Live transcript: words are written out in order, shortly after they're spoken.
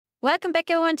Welcome back,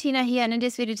 everyone. Tina here. And in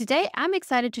this video today, I'm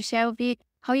excited to share with you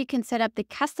how you can set up the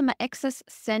Customer Access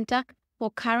Center for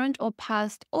current or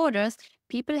past orders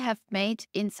people have made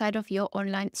inside of your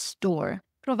online store.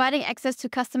 Providing access to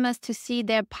customers to see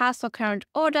their past or current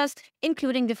orders,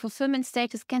 including the fulfillment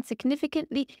status, can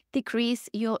significantly decrease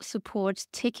your support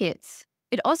tickets.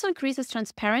 It also increases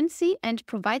transparency and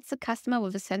provides the customer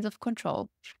with a sense of control.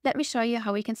 Let me show you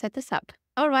how we can set this up.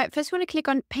 All right, first you want to click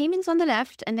on Payments on the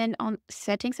left and then on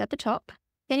Settings at the top.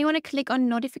 Then you want to click on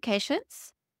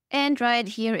Notifications. And right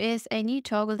here is a new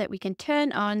toggle that we can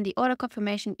turn on, the order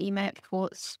confirmation email for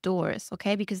stores,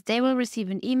 okay? Because they will receive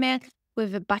an email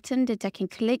with a button that they can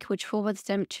click, which forwards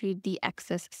them to the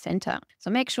Access Center. So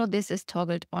make sure this is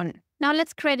toggled on. Now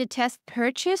let's create a test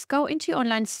purchase. Go into your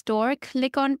online store,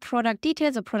 click on Product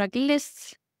Details or Product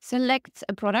Lists, select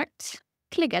a product,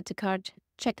 click Add to Cart,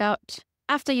 Checkout.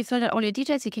 After you fill out all your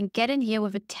details, you can get in here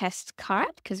with a test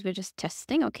card because we're just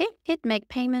testing, okay? Hit Make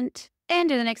Payment. And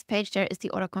in the next page, there is the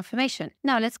order confirmation.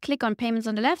 Now let's click on Payments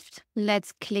on the left.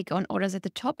 Let's click on Orders at the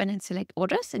top and then select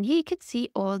Orders. And here you can see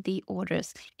all the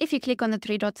orders. If you click on the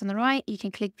three dots on the right, you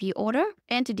can click View Order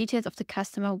and the details of the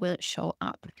customer will show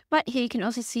up. But here you can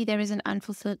also see there is an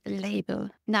unfulfilled label.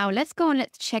 Now let's go and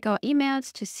let's check our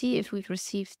emails to see if we've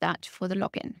received that for the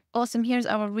login. Awesome. Here's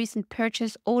our recent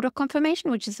purchase order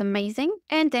confirmation, which is amazing.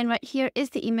 And then right here is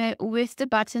the email with the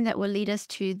button that will lead us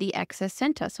to the Access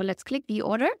Center. So let's click View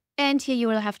Order. And here you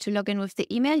will have to log in with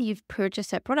the email you've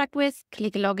purchased that product with.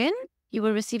 Click Login. You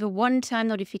will receive a one-time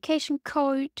notification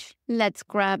code. Let's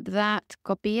grab that,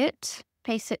 copy it,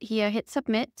 paste it here, hit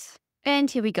Submit.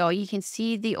 And here we go. You can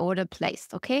see the order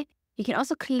placed, okay? You can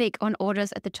also click on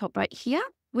Orders at the top right here,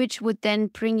 which would then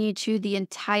bring you to the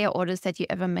entire orders that you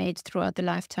ever made throughout the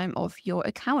lifetime of your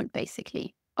account,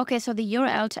 basically. Okay, so the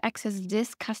URL to access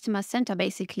this customer center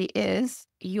basically is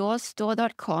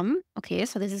yourstore.com. Okay,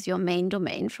 so this is your main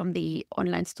domain from the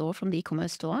online store, from the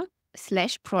e-commerce store,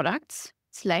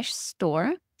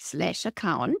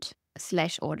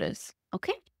 /products/store/account/orders.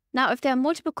 Okay. Now, if there are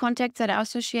multiple contacts that are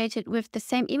associated with the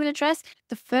same email address,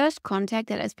 the first contact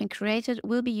that has been created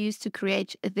will be used to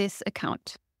create this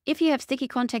account. If you have sticky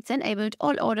contacts enabled,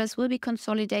 all orders will be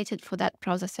consolidated for that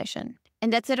browser session.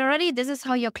 And that's it already. This is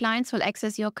how your clients will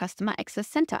access your Customer Access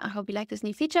Center. I hope you like this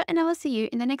new feature and I will see you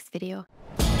in the next video.